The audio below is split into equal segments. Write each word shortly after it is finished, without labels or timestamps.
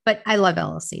but I love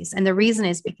LLCs. And the reason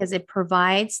is because it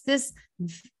provides this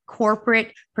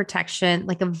corporate protection,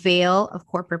 like a veil of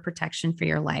corporate protection for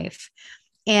your life.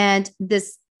 And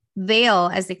this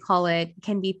veil, as they call it,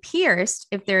 can be pierced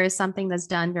if there is something that's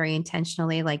done very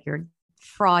intentionally, like you're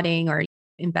frauding or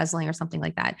embezzling or something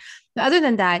like that. But other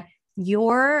than that,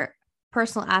 your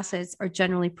personal assets are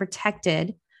generally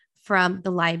protected from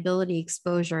the liability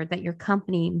exposure that your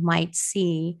company might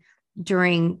see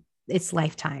during its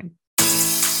lifetime.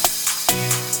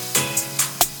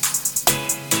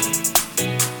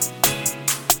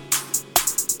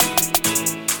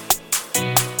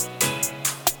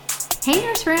 Hey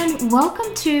nurse friend,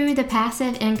 welcome to the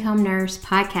Passive Income Nurse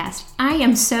podcast. I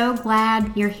am so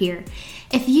glad you're here.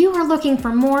 If you are looking for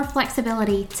more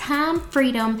flexibility, time,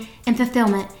 freedom, and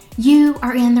fulfillment, you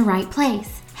are in the right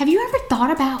place. Have you ever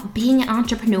thought about being an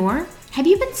entrepreneur? Have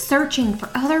you been searching for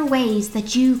other ways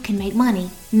that you can make money?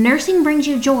 Nursing brings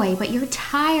you joy, but you're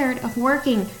tired of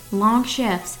working long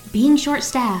shifts, being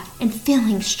short-staffed, and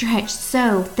feeling stretched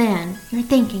so thin. You're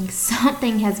thinking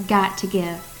something has got to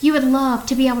give. You would love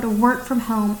to be able to work from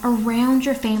home around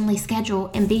your family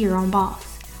schedule and be your own boss.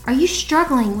 Are you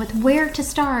struggling with where to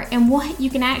start and what you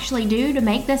can actually do to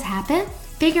make this happen?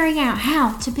 Figuring out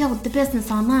how to build the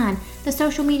business online, the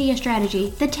social media strategy,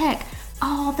 the tech,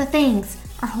 all the things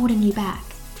are holding you back.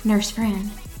 Nurse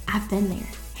friend, I've been there.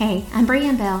 Hey, I'm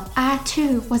Brianne Bell. I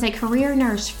too was a career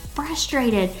nurse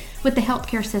frustrated with the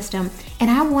healthcare system, and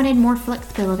I wanted more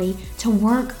flexibility to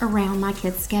work around my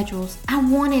kids' schedules. I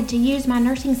wanted to use my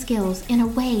nursing skills in a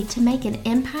way to make an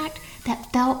impact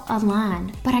that felt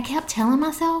aligned, but I kept telling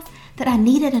myself that I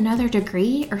needed another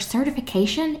degree or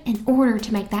certification in order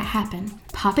to make that happen.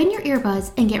 Pop in your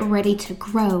earbuds and get ready to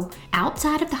grow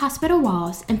outside of the hospital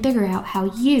walls and figure out how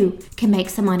you can make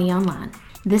some money online.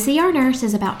 This ER Nurse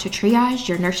is about to triage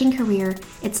your nursing career.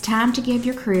 It's time to give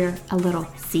your career a little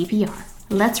CPR.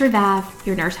 Let's revive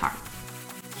your nurse heart.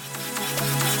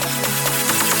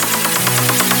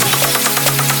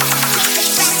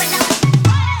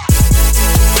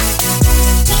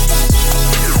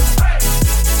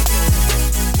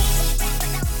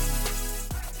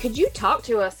 Could you talk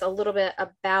to us a little bit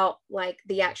about like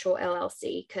the actual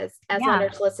LLC? Because as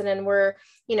owners listening, we're,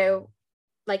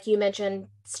 like you mentioned,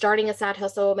 starting a side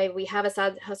hustle. Maybe we have a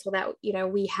side hustle that,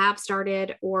 we have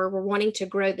started or we're wanting to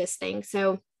grow this thing.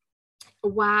 So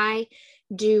why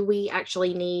do we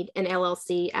actually need an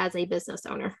LLC as a business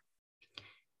owner?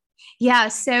 Yeah.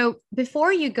 So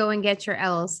before you go and get your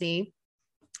LLC,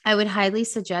 I would highly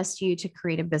suggest you to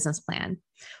create a business plan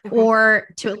or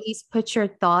to at least put your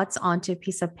thoughts onto a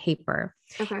piece of paper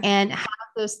and have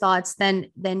those thoughts,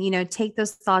 then, take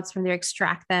those thoughts from there,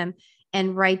 extract them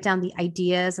and write down the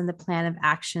ideas and the plan of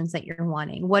actions that you're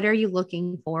wanting. What are you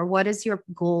looking for? What is your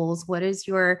goals? What is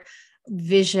your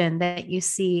vision that you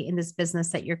see in this business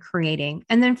that you're creating?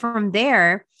 And then from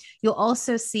there, you'll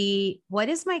also see what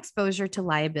is my exposure to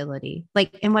liability?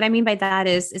 And what I mean by that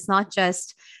is it's not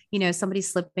just, somebody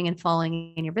slipping and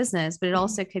falling in your business, but it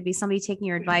also could be somebody taking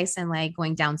your advice and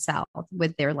going down south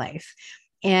with their life.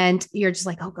 And you're just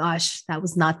like, oh gosh, that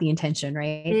was not the intention.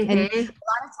 Right. And a lot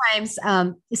of times,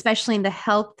 especially in the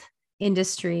health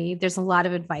industry, there's a lot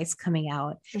of advice coming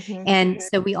out. And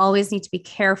so we always need to be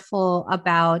careful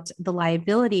about the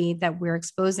liability that we're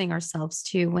exposing ourselves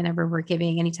to whenever we're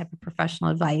giving any type of professional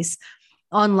advice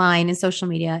online and social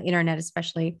media, internet,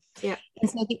 especially. Yeah. And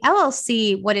so the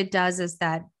LLC, what it does is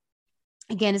that,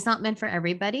 again, it's not meant for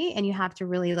everybody. And you have to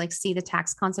really see the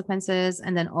tax consequences.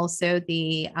 And then also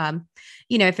the,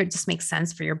 if it just makes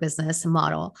sense for your business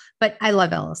model. But I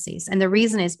love LLCs. And the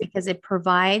reason is because it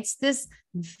provides this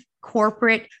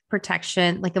corporate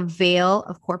protection, like a veil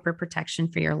of corporate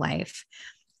protection for your life.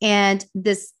 And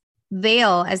this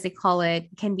veil, as they call it,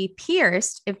 can be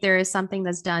pierced if there is something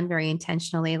that's done very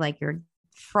intentionally, like you're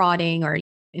frauding or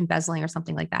embezzling or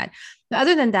something like that. But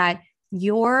other than that,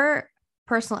 your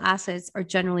personal assets are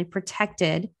generally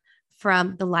protected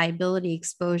from the liability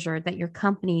exposure that your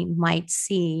company might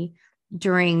see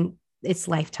during its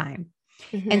lifetime.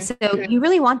 And so you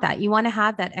really want that. You want to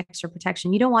have that extra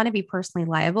protection. You don't want to be personally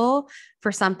liable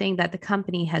for something that the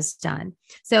company has done.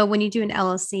 So when you do an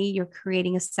LLC, you're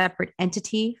creating a separate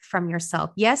entity from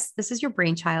yourself. Yes, this is your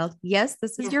brainchild. Yes,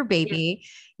 this is your baby.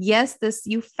 Yes,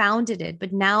 you founded it,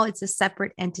 but now it's a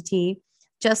separate entity,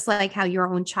 just like how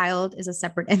your own child is a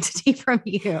separate entity from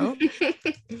you.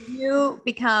 You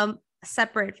become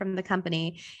separate from the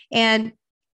company. And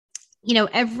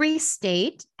every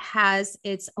state has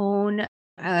its own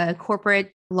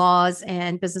corporate laws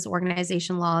and business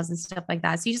organization laws and stuff like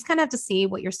that. So you just kind of have to see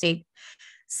what your state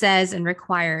says and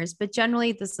requires. But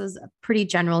generally, this is a pretty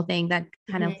general thing that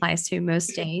kind of applies to most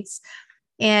states.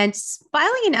 And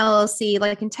filing an LLC,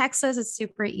 like in Texas, it's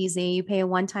super easy. You pay a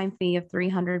one-time fee of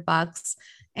 $300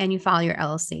 and you file your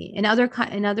LLC. In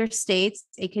other states,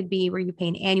 it could be where you pay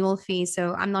an annual fee.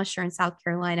 So I'm not sure in South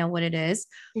Carolina what it is.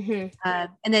 Mm-hmm.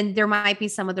 And then there might be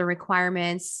some of the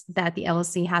requirements that the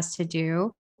LLC has to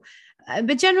do.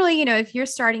 But generally, if you're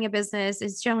starting a business,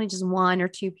 it's generally just one or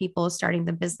two people starting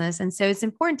the business. And so it's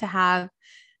important to have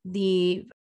the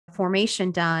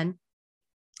formation done.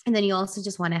 And then you also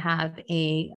just want to have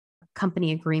a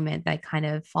company agreement that kind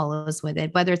of follows with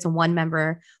it, whether it's a one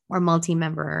member or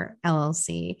multi-member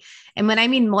LLC. And when I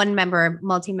mean one member,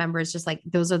 multi-member is just like,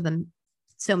 those are the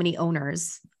so many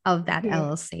owners of that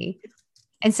LLC.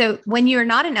 And so when you're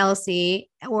not an LLC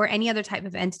or any other type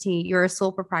of entity, you're a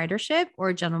sole proprietorship or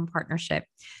a general partnership.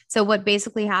 So what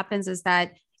basically happens is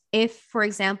that if, for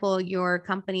example, your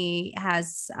company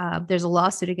has, there's a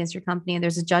lawsuit against your company and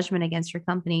there's a judgment against your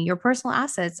company, your personal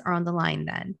assets are on the line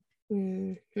then.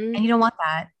 Mm-hmm. And you don't want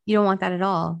that. You don't want that at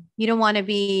all. You don't want to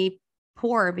be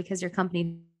poor because your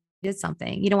company did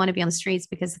something. You don't want to be on the streets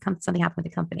because something happened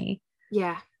with the company.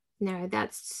 Yeah, no,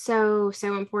 that's so,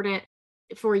 so important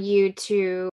for you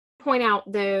to point out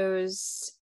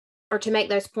those, or to make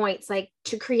those points, like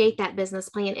to create that business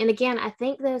plan. And again, I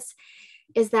think this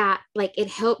is that like it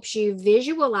helps you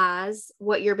visualize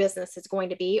what your business is going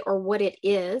to be or what it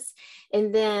is,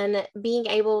 and then being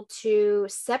able to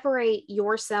separate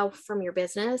yourself from your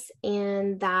business,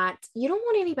 and that you don't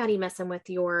want anybody messing with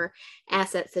your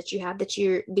assets that you have, that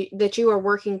you are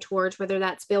working towards, whether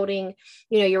that's building,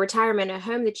 your retirement, a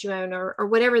home that you own, or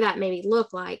whatever that maybe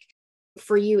look like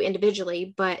for you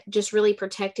individually, but just really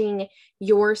protecting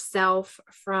yourself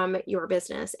from your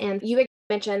business. And you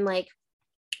mentioned, like,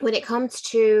 when it comes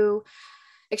to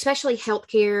especially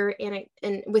healthcare,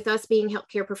 and with us being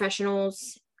healthcare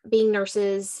professionals, being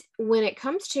nurses, when it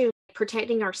comes to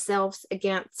protecting ourselves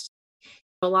against,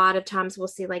 a lot of times we'll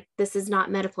see like, this is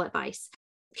not medical advice.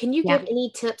 Can you give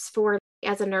any tips for,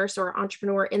 as a nurse or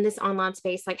entrepreneur in this online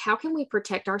space, like how can we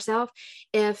protect ourselves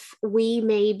if we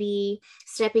may be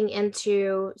stepping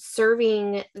into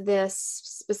serving this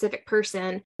specific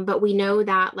person, but we know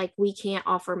that like we can't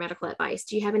offer medical advice?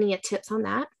 Do you have any tips on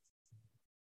that?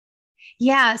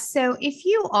 Yeah. So if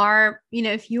you are,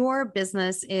 if your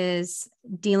business is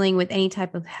dealing with any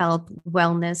type of health,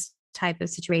 wellness type of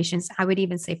situations, I would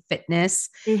even say fitness,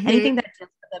 anything that deals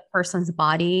with a person's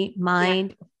body,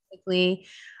 mind, physically,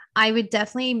 I would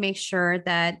definitely make sure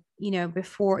that,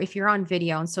 before, if you're on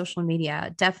video on social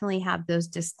media, definitely have those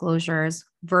disclosures,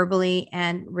 verbally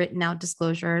and written out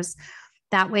disclosures.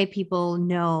 That way people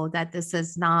know that this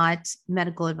is not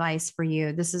medical advice for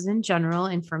you. This is in general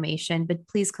information, but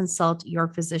please consult your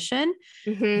physician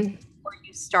before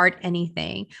you start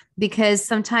anything. Because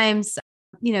sometimes,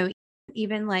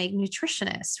 even like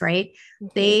nutritionists, right?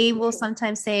 They will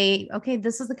sometimes say, okay,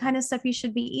 this is the kind of stuff you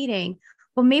should be eating.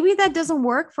 Well, maybe that doesn't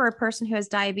work for a person who has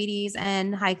diabetes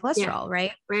and high cholesterol,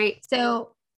 right? Right.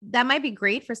 So that might be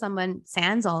great for someone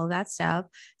sans all of that stuff.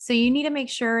 So you need to make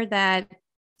sure that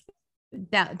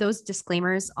those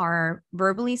disclaimers are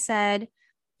verbally said,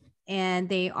 and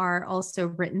they are also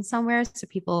written somewhere so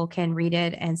people can read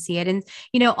it and see it. And,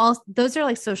 all those are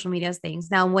like social media things.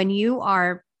 Now, when you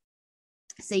are,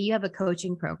 say you have a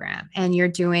coaching program and you're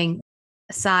doing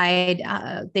a side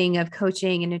thing of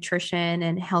coaching and nutrition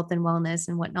and health and wellness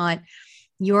and whatnot,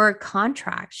 your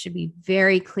contract should be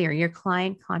very clear. Your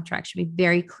client contract should be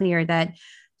very clear that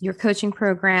your coaching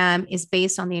program is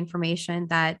based on the information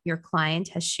that your client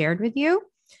has shared with you.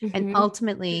 And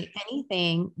ultimately,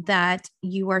 anything that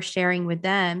you are sharing with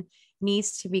them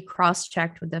needs to be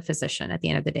cross-checked with the physician at the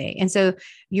end of the day. And so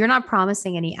you're not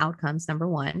promising any outcomes, number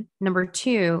one. Number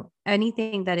two,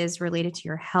 anything that is related to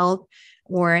your health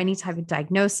or any type of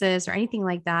diagnosis or anything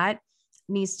like that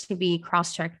needs to be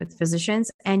cross-checked with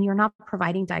physicians, and you're not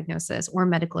providing diagnosis or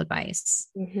medical advice.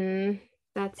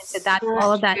 That's so that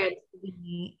all of that,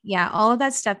 all of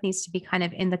that stuff needs to be kind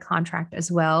of in the contract as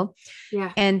well.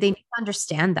 Yeah. And they need to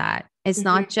understand that it's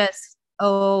not just,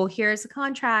 oh, here's a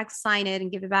contract, sign it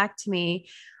and give it back to me.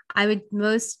 I would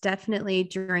most definitely,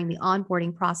 during the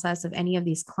onboarding process of any of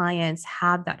these clients,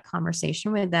 have that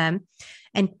conversation with them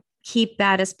and keep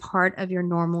that as part of your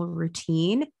normal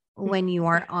routine when you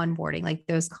are onboarding. Like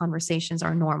those conversations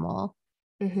are normal.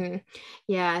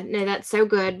 Yeah, no, that's so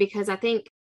good, because I think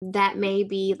that may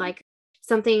be like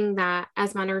something that,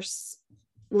 as my nurse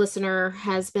listener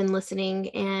has been listening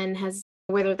and has,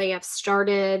 whether they have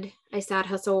started a side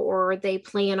hustle or they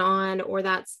plan on, or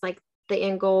that's like the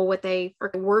end goal, what they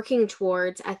are working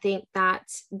towards, I think that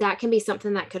can be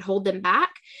something that could hold them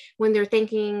back when they're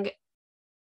thinking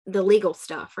the legal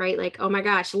stuff, right? Like, oh my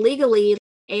gosh, legally,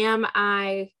 am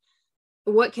I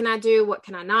what can I do? What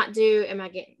can I not do? Am I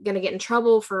going to get in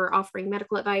trouble for offering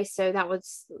medical advice? So that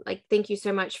was like, thank you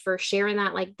so much for sharing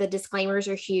that. Like the disclaimers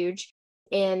are huge.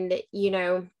 And,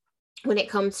 when it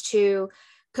comes to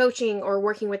coaching or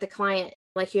working with a client,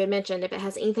 like you had mentioned, if it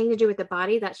has anything to do with the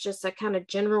body, that's just a kind of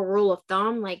general rule of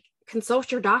thumb, like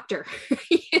consult your doctor,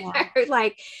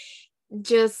 like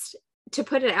just to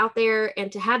put it out there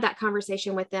and to have that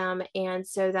conversation with them. And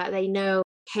so that they know,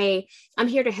 hey, I'm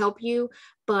here to help you,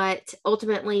 but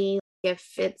ultimately,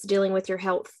 if it's dealing with your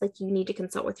health, like you need to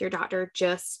consult with your doctor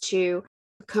just to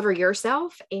cover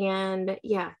yourself and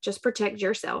just protect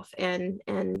yourself and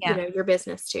your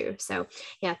business too. So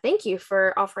thank you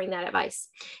for offering that advice.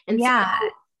 And so,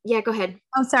 go ahead.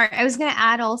 I'm sorry. I was going to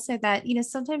add also that,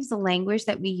 sometimes the language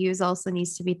that we use also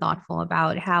needs to be thoughtful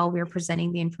about how we're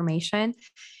presenting the information.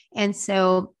 And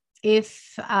so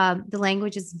if the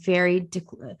language is very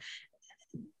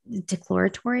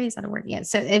declaratory, is that a word? Yeah.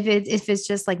 So if it's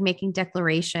just like making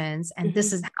declarations and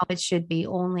this is how it should be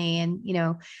only, and,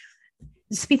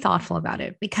 just be thoughtful about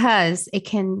it, because it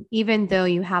can, even though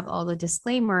you have all the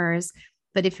disclaimers,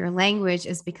 but if your language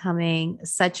is becoming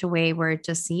such a way where it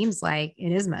just seems like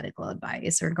it is medical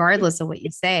advice, regardless of what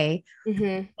you say,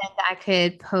 then that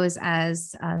could pose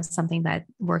as something that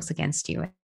works against you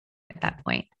at that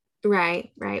point.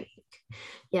 Right.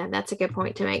 Yeah, that's a good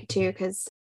point to make too, because,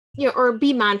 or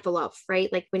be mindful of, right?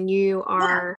 Like when you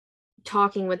are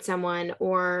talking with someone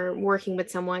or working with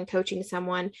someone, coaching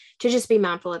someone, to just be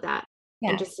mindful of that.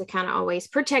 And just to kind of always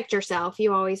protect yourself.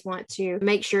 You always want to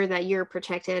make sure that you're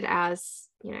protected as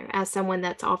someone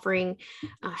that's offering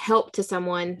help to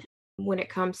someone when it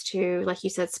comes to, like you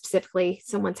said, specifically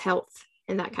someone's health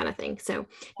and that kind of thing. So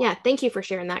thank you for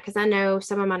sharing that, because I know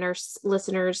some of my nurse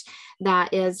listeners,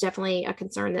 that is definitely a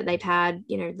concern that they've had,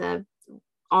 the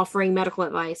offering medical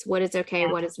advice, what is okay,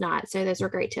 what is not. So those are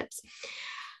great tips.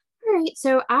 All right.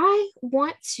 So I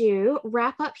want to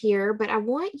wrap up here, but I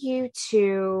want you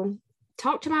to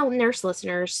talk to my nurse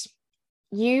listeners.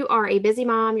 You are a busy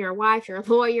mom, you're a wife, you're a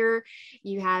lawyer,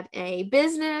 you have a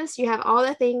business, you have all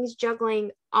the things, juggling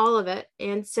all of it.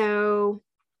 And so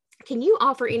can you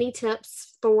offer any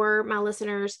tips for my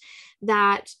listeners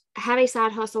that have a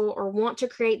side hustle or want to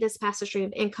create this passive stream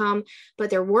of income, but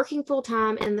they're working full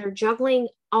time and they're juggling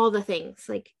all the things?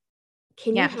 Like,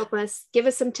 can you help us, give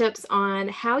us some tips on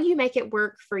how you make it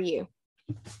work for you?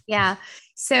 Yeah.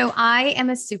 So I am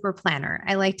a super planner.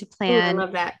 I like to plan. Ooh, I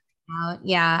love that.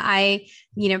 I,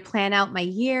 plan out my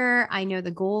year. I know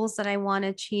the goals that I want to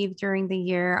achieve during the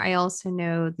year. I also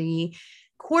know the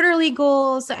quarterly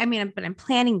goals. But I'm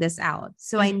planning this out.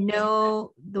 So I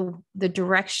know the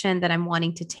direction that I'm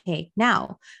wanting to take.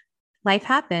 Now, life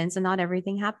happens and not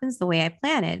everything happens the way I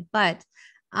plan it, but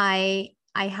I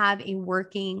have a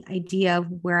working idea of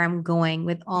where I'm going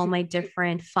with all my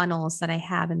different funnels that I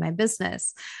have in my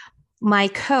business. My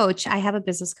coach, I have a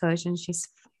business coach, and she's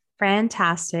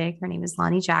fantastic. Her name is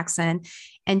Lonnie Jackson.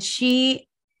 And she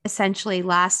essentially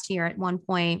last year at one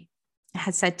point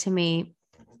had said to me,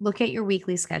 look at your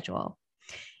weekly schedule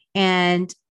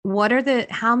and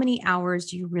how many hours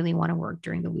do you really want to work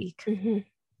during the week?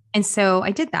 And so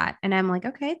I did that. And I'm like,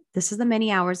 okay, this is the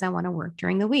many hours I want to work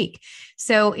during the week.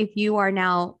 So if you are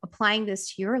now applying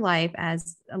this to your life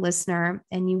as a listener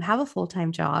and you have a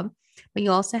full-time job, but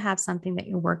you also have something that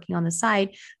you're working on the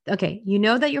side, okay,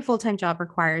 that your full-time job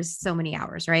requires so many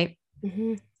hours, right?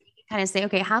 You kind of say,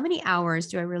 okay, how many hours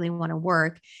do I really want to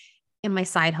work in my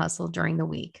side hustle during the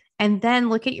week? And then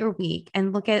look at your week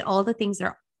and look at all the things that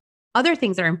are other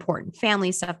things that are important,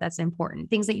 family stuff that's important,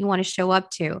 things that you want to show up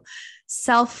to.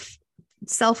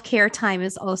 Self-care time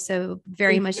is also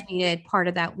very much needed part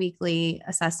of that weekly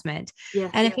assessment.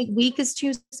 And if a week is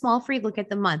too small for you, look at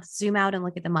the month, zoom out and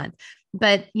look at the month.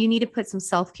 But you need to put some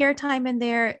self-care time in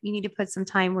there. You need to put some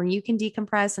time where you can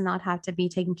decompress and not have to be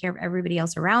taking care of everybody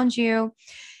else around you.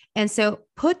 And so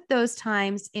put those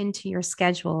times into your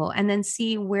schedule and then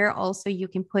see where also you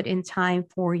can put in time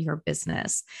for your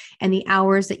business and the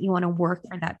hours that you want to work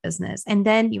for that business. And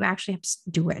then you actually have to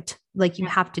do it. Like you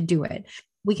have to do it.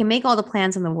 We can make all the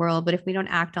plans in the world, but if we don't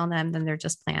act on them, then they're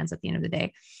just plans at the end of the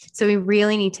day. So we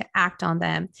really need to act on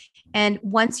them. And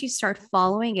once you start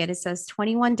following it, it says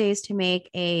 21 days to make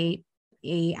a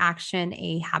action,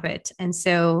 a habit. And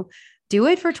so do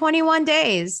it for 21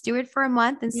 days, do it for a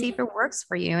month and see if it works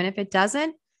for you. And if it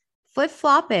doesn't,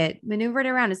 flip-flop it, maneuver it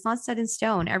around. It's not set in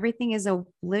stone. Everything is a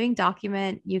living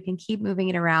document. You can keep moving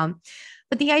it around.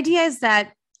 But the idea is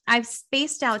that I've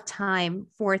spaced out time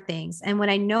for things. And when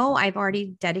I know I've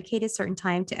already dedicated certain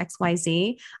time to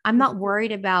XYZ, I'm not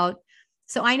worried about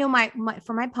So I know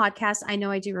for my podcast, I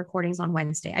know I do recordings on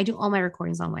Wednesday. I do all my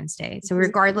recordings on Wednesday. So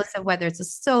regardless of whether it's a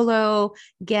solo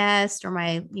guest or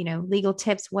my, legal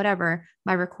tips, whatever,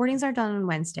 my recordings are done on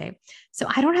Wednesday. So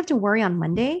I don't have to worry on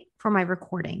Monday for my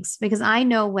recordings because I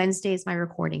know Wednesday is my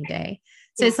recording day.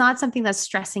 So it's not something that's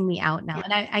stressing me out now.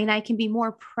 And I can be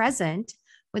more present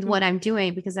with what I'm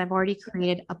doing because I've already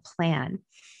created a plan.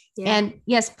 Yeah. And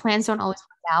yes, plans don't always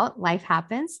work out. Life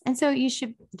happens. And so you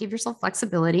should give yourself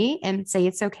flexibility and say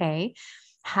it's okay.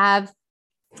 Have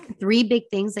 3 big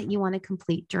things that you want to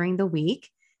complete during the week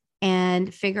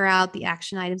and figure out the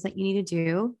action items that you need to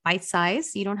do, bite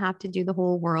size. You don't have to do the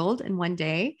whole world in one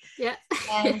day. Yeah.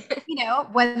 And,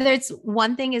 whether it's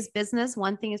one thing is business,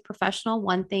 one thing is professional,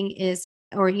 one thing is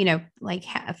like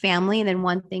a family, and then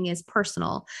one thing is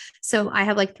personal. So I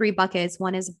have like 3 buckets.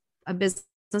 One is a business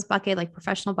bucket, like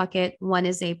professional bucket. One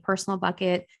is a personal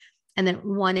bucket. And then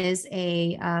one is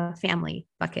a family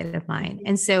bucket of mine.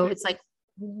 And so it's like,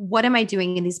 what am I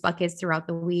doing in these buckets throughout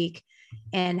the week?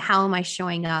 And how am I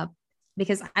showing up?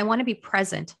 Because I want to be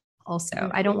present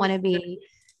also. I don't want to be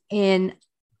I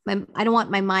don't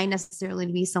want my mind necessarily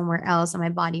to be somewhere else and my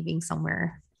body being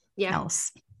somewhere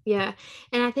else. Yeah.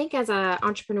 And I think as an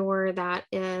entrepreneur, that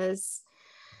is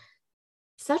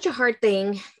such a hard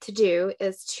thing to do,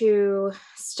 is to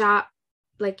stop,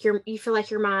 like you feel like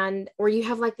your mind, or you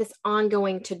have like this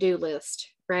ongoing to-do list,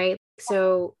 right?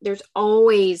 So there's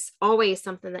always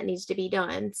something that needs to be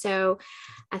done. So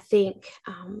I think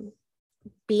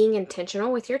being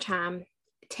intentional with your time,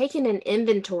 taking an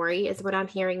inventory is what I'm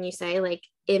hearing you say, like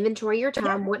inventory your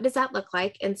time. What does that look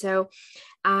like? And so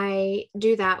I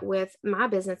do that with my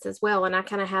business as well. And I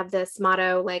kind of have this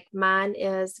motto, like mine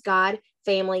is God,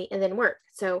 family, and then work.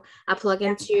 So I plug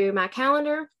into my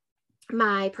calendar,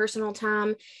 my personal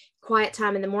time. Quiet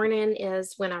time in the morning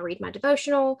is when I read my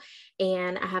devotional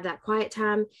and I have that quiet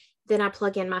time. Then I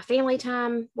plug in my family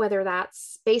time, whether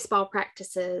that's baseball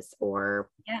practices or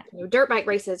dirt bike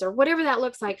races or whatever that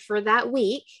looks like for that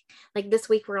week. Like this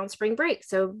week we're on spring break,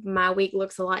 so my week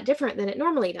looks a lot different than it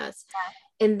normally does.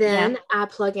 And then I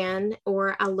plug in,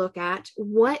 or I look at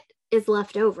what is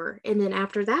left over. And then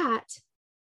after that,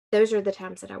 those are the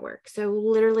times that I work. So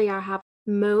literally I have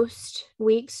most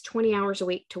weeks 20 hours a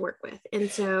week to work with.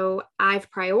 And so I've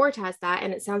prioritized that.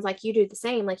 And it sounds like you do the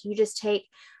same. Like you just take,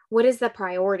 what is the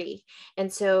priority?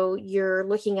 And so you're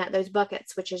looking at those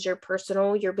buckets, which is your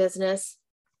personal, your business,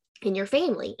 and your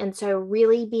family. And so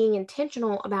really being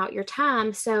intentional about your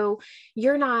time. So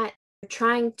you're not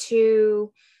trying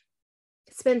to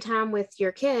spend time with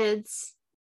your kids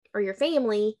or your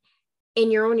family and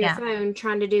you're on your phone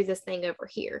trying to do this thing over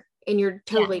here and you're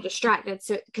totally distracted.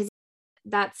 So, because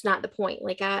that's not the point.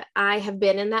 Like I have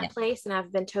been in that place and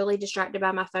I've been totally distracted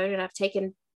by my phone, and I've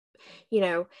taken,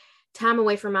 time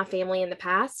away from my family in the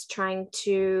past, trying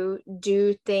to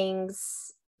do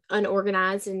things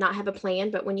unorganized and not have a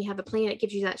plan. But when you have a plan, it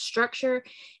gives you that structure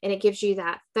and it gives you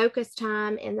that focus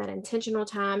time and that intentional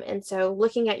time. And so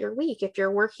looking at your week, if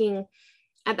you're working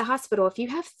at the hospital, if you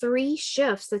have 3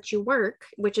 shifts that you work,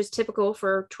 which is typical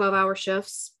for 12-hour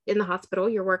shifts in the hospital,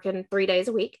 you're working 3 days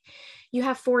a week, you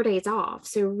have 4 days off.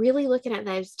 So really looking at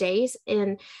those days,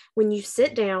 and when you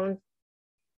sit down,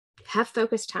 have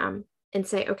focus time and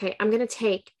say, okay, I'm going to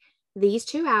take these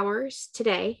 2 hours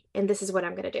today, and this is what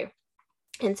I'm going to do.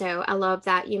 And so I love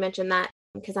that you mentioned that,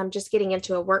 because I'm just getting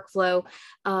into a workflow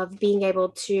of being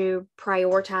able to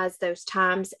prioritize those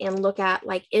times and look at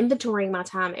like inventorying my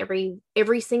time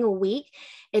every single week,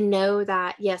 and know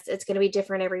that, yes, it's going to be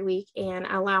different every week. And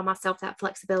I allow myself that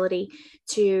flexibility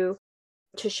to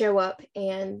show up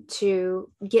and to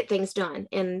get things done.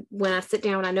 And when I sit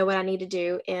down, I know what I need to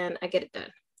do and I get it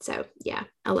done. So yeah,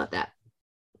 I love that.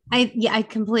 I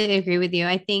completely agree with you.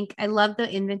 I think I love the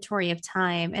inventory of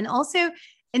time, and also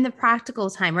in the practical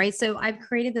time, right? So I've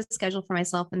created this schedule for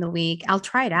myself in the week. I'll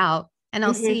try it out and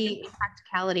I'll see in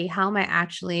practicality, how am I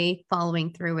actually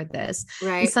following through with this?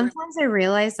 Right. And sometimes I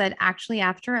realize that actually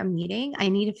after a meeting, I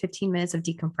need 15 minutes of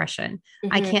decompression.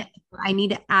 I need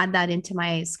to add that into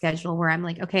my schedule where I'm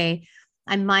like, okay,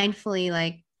 I'm mindfully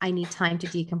like, I need time to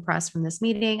decompress from this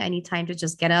meeting. I need time to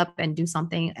just get up and do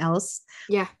something else.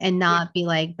 Yeah. And not be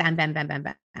like, bam, bam, bam, bam,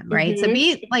 bam. Right. So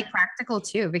be like practical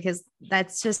too, because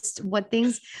that's just what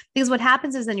what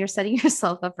happens is then you're setting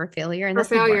yourself up for failure. And that's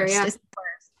the worst. It's the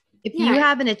worst. If you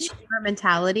have an achiever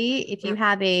mentality, if you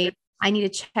have I need a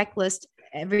checklist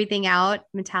everything out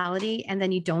mentality, and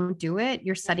then you don't do it,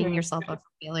 you're setting yourself up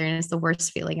for failure. And it's the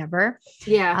worst feeling ever.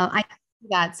 Yeah. I do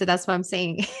that. So that's what I'm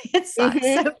saying. It sucks.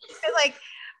 So like,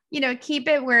 keep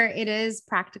it where it is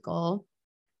practical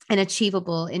and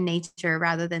achievable in nature,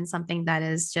 rather than something that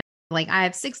is just like, I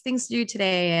have 6 things to do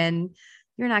today and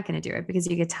you're not going to do it because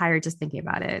you get tired just thinking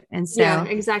about it. And Yeah, so,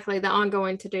 exactly. The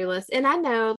ongoing to-do list. And I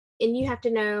know, and you have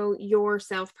to know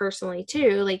yourself personally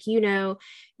too. Like, you're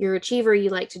an achiever, you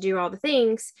like to do all the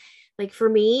things. Like for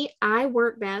me, I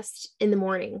work best in the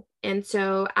morning. And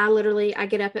so I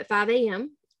get up at 5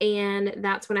 a.m. and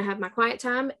that's when I have my quiet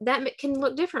time. That can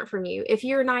look different from you. If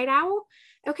you're a night owl,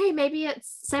 okay, maybe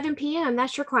it's 7 p.m.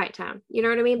 That's your quiet time. You know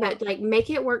what I mean? yeah. But like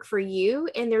make it work for you.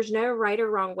 And there's no right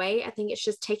or wrong way. I think it's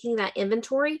just taking that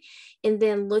inventory and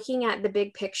then looking at the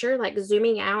big picture, like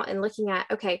zooming out and looking at,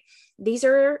 okay, these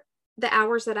are the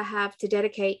hours that I have to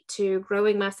dedicate to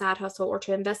growing my side hustle or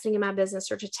to investing in my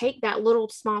business or to take that little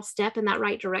small step in that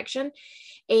right direction.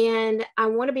 And I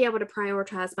want to be able to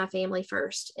prioritize my family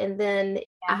first. And then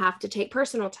I have to take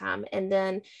personal time. And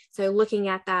then, so looking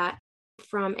at that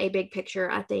from a big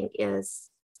picture, I think is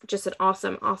just an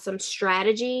awesome, awesome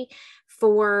strategy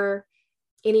for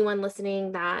anyone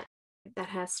listening that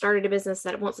has started a business,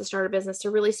 that wants to start a business,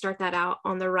 to really start that out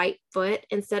on the right foot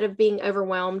instead of being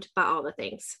overwhelmed by all the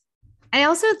things. I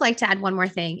also would like to add one more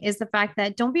thing is the fact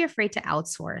that don't be afraid to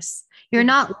outsource. You're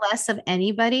not less of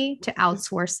anybody to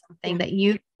outsource something that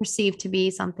you perceive to be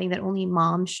something that only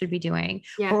moms should be doing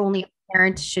or only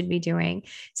parents should be doing.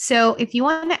 So if you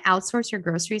want to outsource your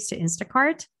groceries to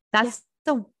Instacart, that's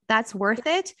worth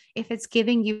it if it's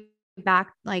giving you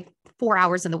back like 4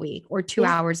 hours in the week or 2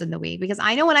 hours in the week. Because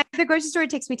I know when I go to the grocery store, it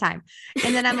takes me time.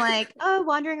 And then I'm like, oh,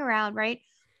 wandering around, right?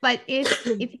 But if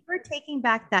you're taking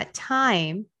back that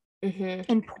time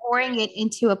and pouring it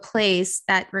into a place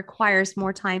that requires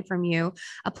more time from you,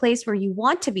 a place where you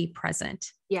want to be present.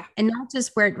 Yeah. And not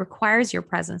just where it requires your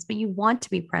presence, but you want to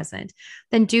be present,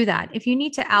 then do that. If you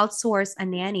need to outsource a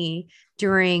nanny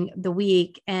during the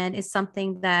week and it's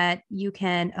something that you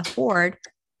can afford,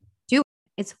 do it.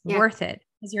 It's worth it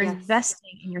because you're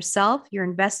investing in yourself, you're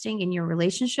investing in your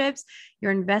relationships,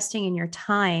 you're investing in your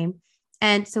time.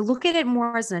 And so look at it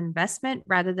more as an investment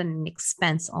rather than an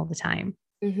expense all the time.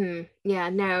 Yeah,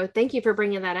 no, thank you for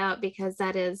bringing that up because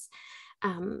that is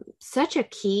such a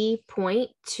key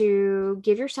point to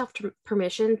give yourself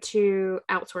permission to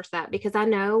outsource that. Because I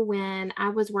know when I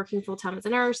was working full time as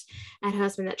a nurse, I had a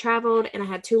husband that traveled and I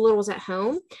had two littles at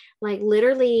home. Like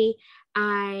literally,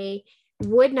 I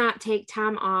would not take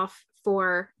time off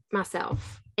for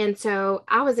myself. And so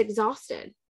I was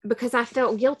exhausted because I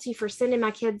felt guilty for sending my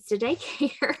kids to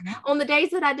daycare on the days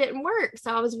that I didn't work.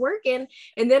 So I was working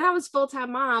and then I was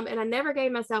full-time mom and I never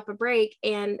gave myself a break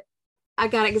and I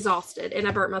got exhausted and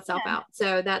I burnt myself out.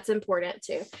 So that's important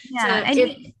too. Yeah.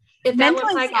 So if that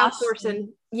looks like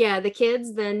exhaustion. outsourcing, the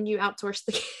kids, then you outsource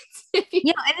the kids.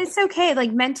 Yeah. And it's okay.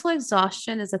 Like mental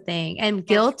exhaustion is a thing and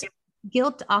guilt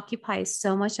occupies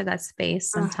so much of that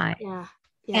space sometimes.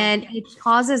 And it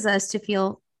causes us to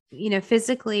feel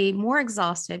physically more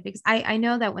exhausted because I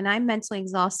know that when I'm mentally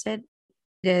exhausted,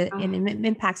 it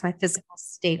impacts my physical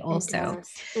state also.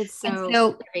 It's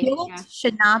so guilt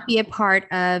should not be a part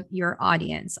of your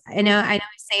audience. I know I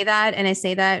say that and I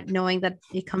say that knowing that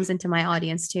it comes into my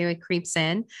audience too. It creeps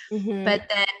in, but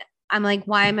then I'm like,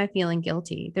 why am I feeling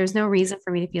guilty? There's no reason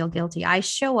for me to feel guilty. I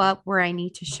show up where I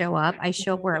need to show up. I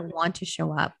show up where I want to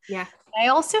show up. Yeah. I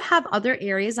also have other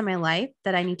areas of my life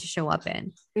that I need to show up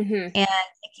in. And it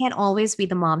can't always be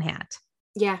the mom hat.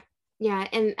 Yeah. Yeah.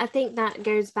 And I think that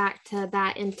goes back to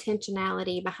that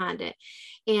intentionality behind it.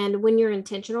 And when you're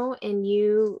intentional and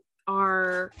you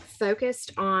are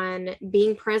focused on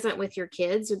being present with your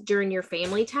kids during your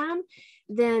family time,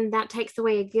 then that takes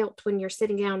away guilt when you're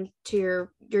sitting down to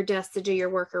your desk to do your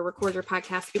work or record your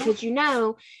podcast because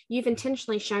you've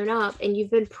intentionally shown up and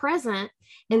you've been present.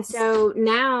 And so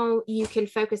now you can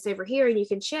focus over here and you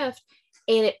can shift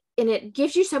and it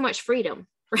gives you so much freedom,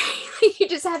 right? You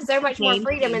just have so much more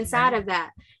freedom inside of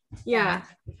that. Yeah.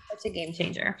 That's a game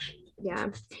changer. Yeah.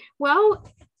 Well,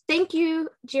 thank you,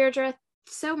 Girijia,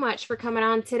 so much for coming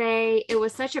on today. It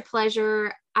was such a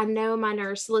pleasure. I know my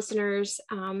nurse listeners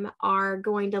are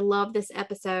going to love this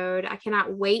episode. I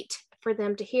cannot wait for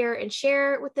them to hear and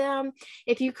share it with them.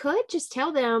 If you could just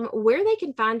tell them where they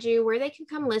can find you, where they can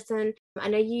come listen. I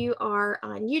know you are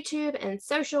on YouTube and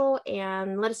social,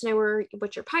 and let us know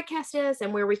what your podcast is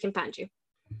and where we can find you.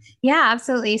 Yeah,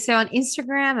 absolutely. So on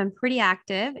Instagram, I'm pretty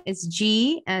active. It's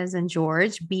G as in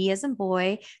George, B as in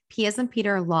boy, P as in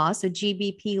Peter Law. So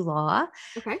GBP Law.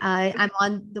 Okay. I'm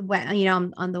on the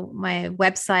my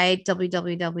website,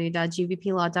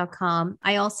 www.gbplaw.com.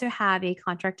 I also have a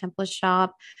contract template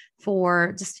shop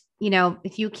for just,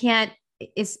 if you can't,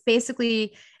 it's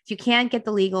basically If you can't get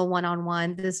the legal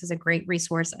one-on-one, this is a great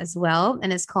resource as well.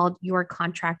 And it's called Your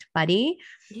Contract Buddy.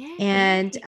 Yeah.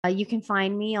 And you can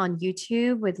find me on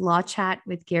YouTube with Law Chat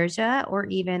with Girijia, or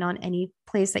even on any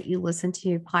place that you listen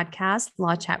to podcasts,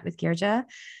 Law Chat with Girijia.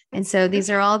 And so these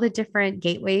are all the different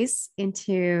gateways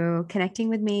into connecting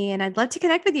with me. And I'd love to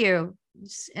connect with you.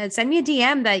 Send me a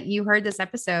DM that you heard this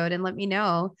episode and let me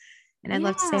know. And I'd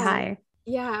love to say hi.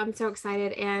 Yeah, I'm so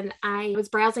excited. And I was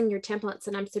browsing your templates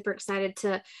and I'm super excited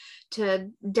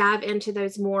to dive into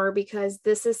those more, because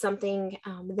this is something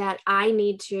that I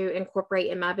need to incorporate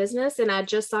in my business. And I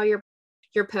just saw your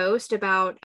post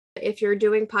about if you're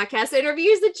doing podcast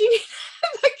interviews that you need to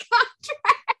have a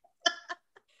contract.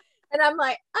 And I'm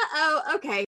like,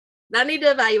 okay. I need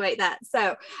to evaluate that.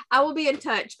 So I will be in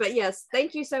touch. But yes,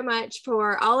 thank you so much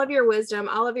for all of your wisdom,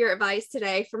 all of your advice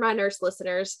today for my nurse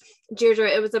listeners.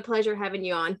 Girijia, it was a pleasure having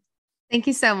you on. Thank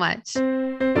you so much.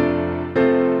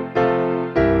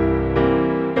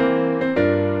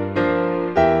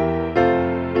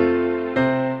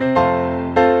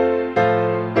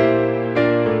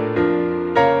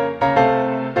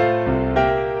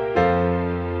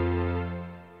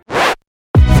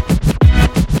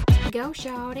 Go,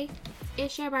 shawty.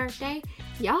 It's your birthday.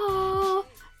 Y'all,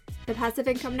 the Passive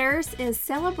Income Nurse is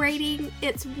celebrating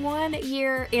its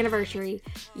 1-year anniversary.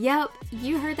 Yep,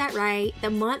 you heard that right. The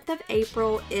month of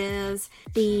April is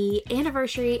the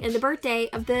anniversary and the birthday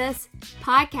of this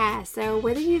podcast. So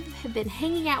whether you have been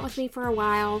hanging out with me for a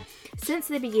while, since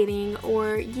the beginning,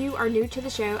 or you are new to the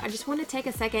show, I just want to take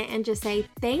a second and just say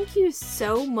thank you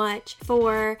so much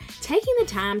for taking the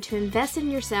time to invest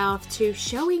in yourself, to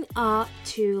showing up,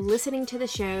 to listening to the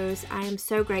shows. I am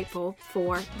so grateful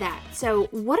for that. So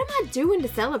what am I doing to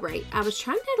celebrate? I was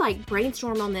trying to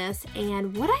brainstorm on this,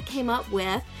 and what I came up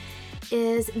with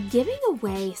is giving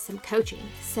away some coaching.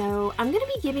 So I'm going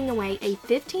to be giving away a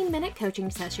 15-minute coaching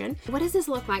session. What does this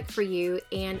look like for you,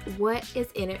 and what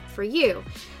is in it for you?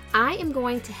 I am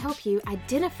going to help you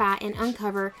identify and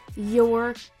uncover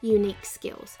your unique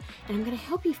skills. And I'm going to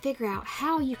help you figure out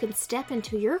how you can step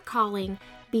into your calling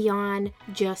beyond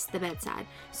just the bedside.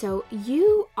 So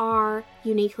you are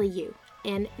uniquely you,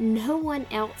 and no one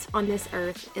else on this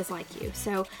earth is like you.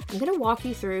 So I'm going to walk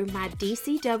you through my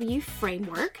DCW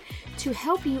framework to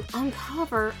help you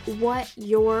uncover what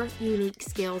your unique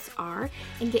skills are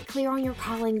and get clear on your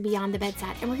calling beyond the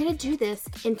bedside. And we're going to do this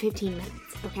in 15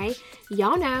 minutes, okay?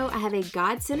 Y'all know I have a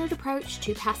God-centered approach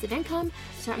to passive income,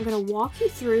 so I'm going to walk you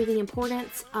through the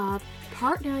importance of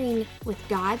partnering with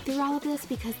God through all of this,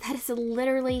 because that is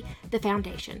literally the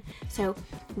foundation. So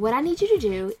what I need you to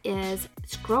do is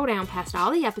scroll down past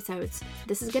all the episodes.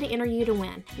 This is going to enter you to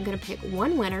win. I'm going to pick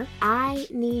one winner. I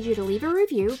need you to leave a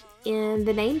review. In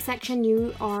the name section,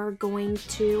 you are going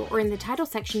to, or in the title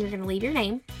section, you're going to leave your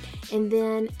name. And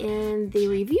then in the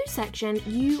review section,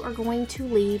 you are going to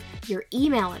leave your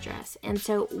email address. And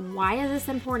so why is this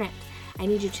important? I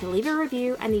need you to leave a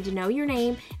review, I need to know your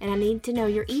name, and I need to know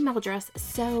your email address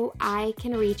so I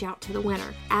can reach out to the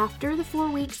winner. After the 4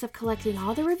 weeks of collecting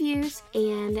all the reviews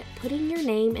and putting your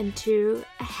name into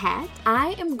a hat,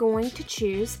 I am going to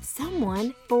choose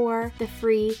someone for the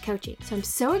free coaching. So I'm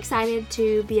so excited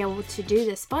to be able to do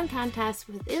this fun contest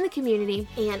within the community,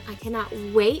 and I cannot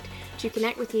wait to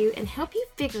connect with you and help you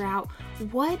figure out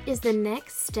what is the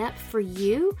next step for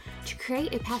you to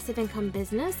create a passive income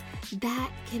business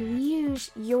that can use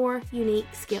your unique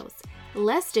skills.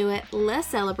 Let's do it. Let's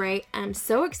celebrate. I'm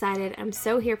so excited. I'm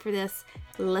so here for this.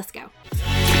 Let's go.